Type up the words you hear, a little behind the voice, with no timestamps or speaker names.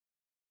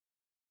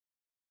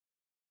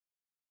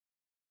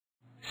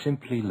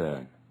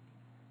Simplilearn.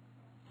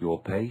 Your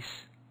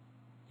pace,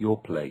 your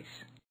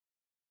place.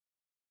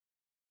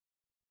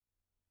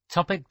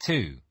 Topic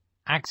 2.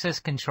 Access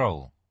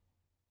Control.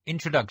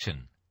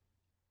 Introduction.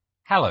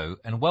 Hello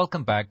and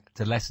welcome back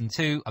to Lesson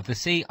 2 of the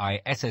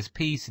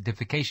CISSP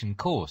certification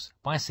course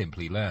by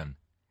Simplilearn.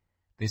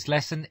 This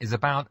lesson is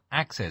about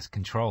access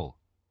control.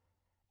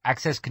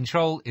 Access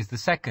control is the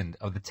second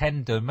of the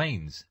 10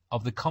 domains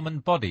of the Common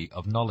Body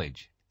of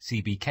Knowledge,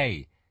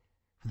 CBK,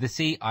 for the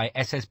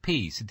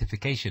CISSP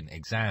certification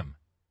exam.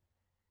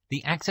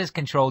 The access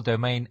control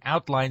domain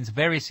outlines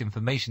various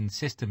information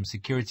system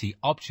security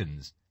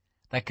options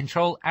that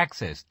control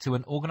access to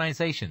an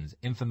organization's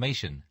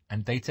information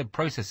and data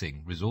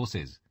processing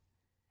resources.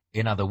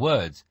 In other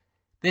words,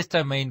 this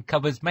domain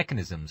covers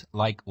mechanisms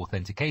like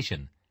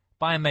authentication,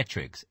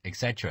 biometrics,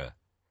 etc.,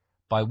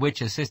 by which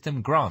a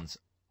system grants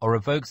or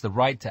revokes the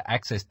right to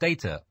access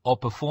data or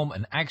perform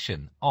an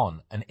action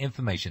on an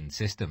information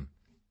system.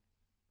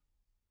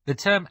 The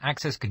term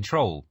access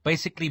control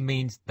basically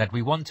means that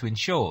we want to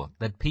ensure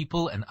that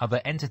people and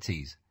other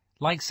entities,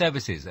 like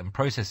services and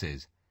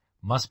processes,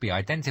 must be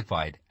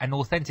identified and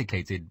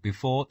authenticated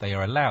before they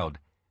are allowed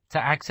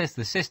to access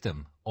the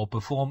system or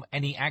perform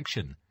any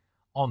action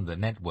on the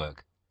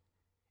network.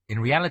 In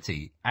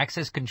reality,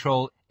 access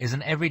control is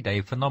an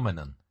everyday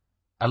phenomenon.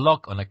 A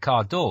lock on a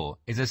car door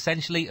is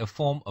essentially a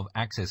form of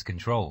access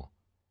control.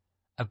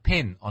 A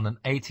PIN on an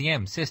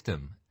ATM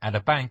system at a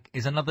bank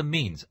is another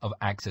means of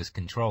access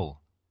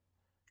control.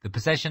 The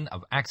possession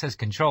of access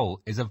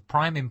control is of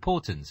prime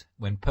importance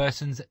when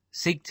persons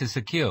seek to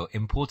secure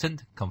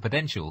important,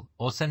 confidential,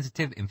 or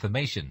sensitive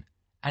information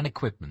and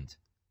equipment.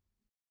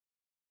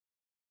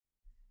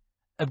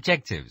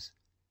 Objectives.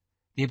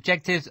 The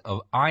objectives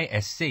of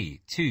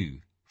ISC 2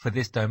 for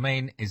this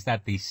domain is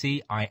that the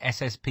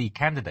CISSP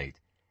candidate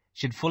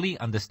should fully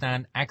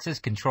understand access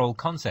control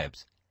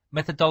concepts,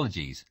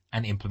 methodologies,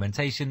 and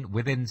implementation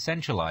within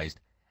centralized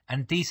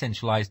and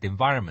decentralized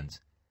environments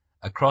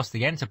across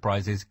the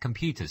enterprise's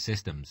computer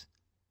systems.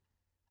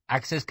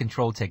 Access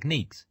control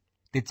techniques,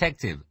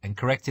 detective and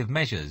corrective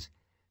measures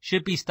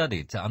should be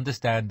studied to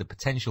understand the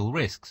potential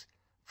risks,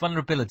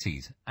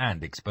 vulnerabilities,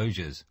 and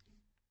exposures.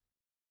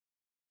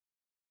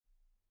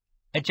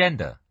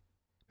 Agenda.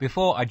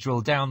 Before I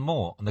drill down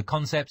more on the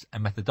concepts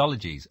and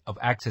methodologies of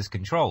access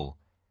control,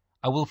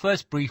 I will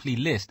first briefly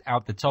list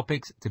out the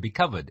topics to be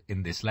covered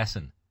in this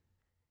lesson.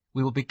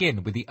 We will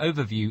begin with the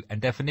overview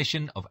and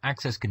definition of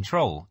access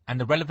control and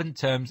the relevant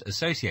terms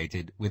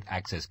associated with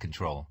access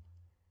control.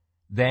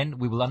 Then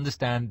we will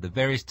understand the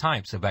various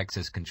types of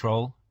access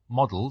control,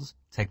 models,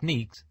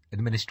 techniques,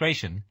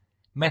 administration,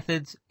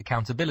 methods,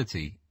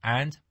 accountability,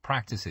 and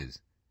practices.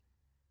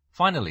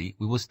 Finally,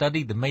 we will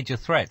study the major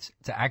threats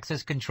to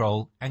access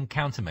control and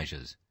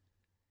countermeasures.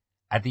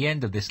 At the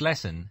end of this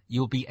lesson,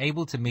 you will be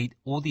able to meet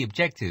all the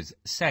objectives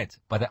set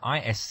by the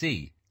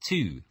ISC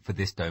 2 for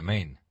this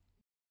domain.